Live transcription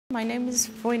My name is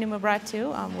Freweini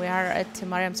Mebrahtu. We are at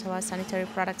Mariam Sawa Sanitary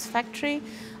Products Factory.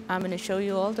 I'm going to show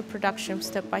you all the production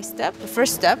step by step. The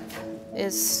first step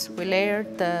is we layer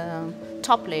the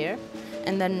top layer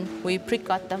and then we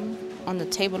pre-cut them on the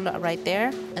table right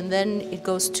there, and then it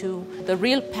goes to the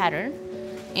real pattern.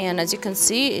 And as you can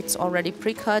see, it's already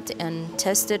pre-cut and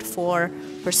tested for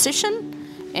precision.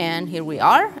 And here we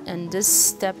are, and this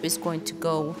step is going to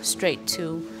go straight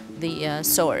to the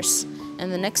sewers.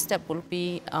 And the next step will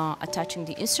be attaching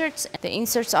the inserts. The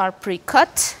inserts are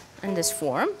pre-cut in this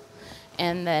form,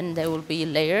 and then they will be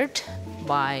layered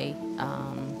by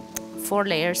 4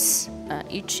 layers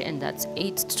each, and that's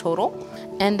 8 total.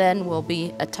 And then we'll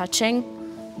be attaching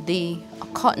the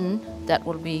cotton that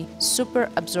will be super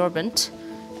absorbent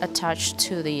attached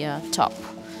to the top.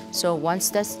 So once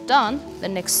that's done, the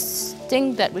next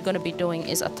thing that we're going to be doing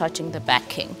is attaching the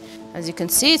backing. As you can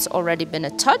see, it's already been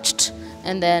attached,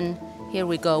 and then here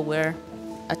we go, we're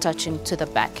attaching to the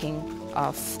backing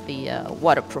of the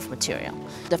waterproof material.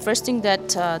 The first thing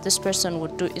that this person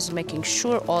would do is making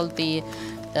sure all the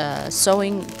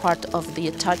sewing part of the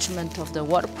attachment of the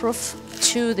waterproof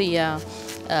to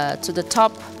the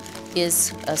top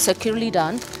is securely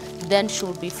done. Then she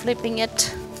will be flipping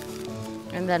it,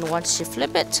 and then once she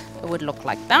flip it, it would look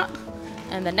like that.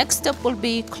 And the next step will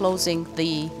be closing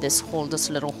this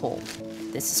little hole.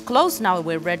 This is closed. Now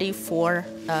we're ready for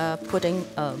putting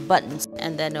buttons,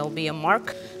 and then there will be a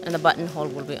mark and the buttonhole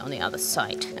will be on the other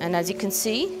side. And as you can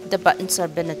see, the buttons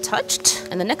have been attached,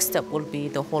 and the next step will be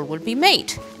the hole will be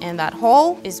made. And that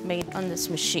hole is made on this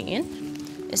machine.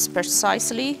 It's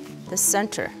precisely the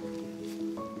center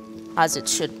as it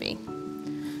should be.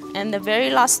 And the very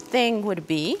last thing would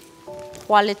be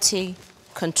quality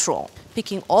control.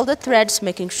 Picking all the threads,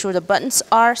 making sure the buttons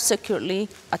are securely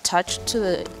attached to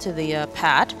the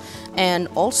pad, and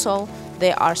also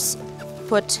they are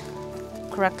put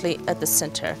correctly at the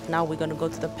center. Now we're going to go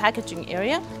to the packaging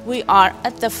area. We are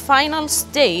at the final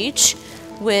stage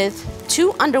with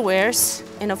 2 underwears,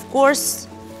 and of course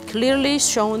clearly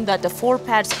shown that the 4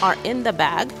 pads are in the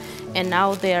bag, and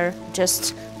now they're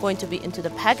just going to be into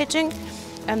the packaging.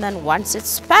 And then once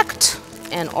it's packed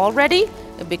and all ready,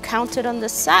 it'll be counted on the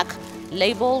sack,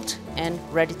 labeled, and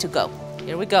ready to go.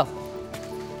 Here we go.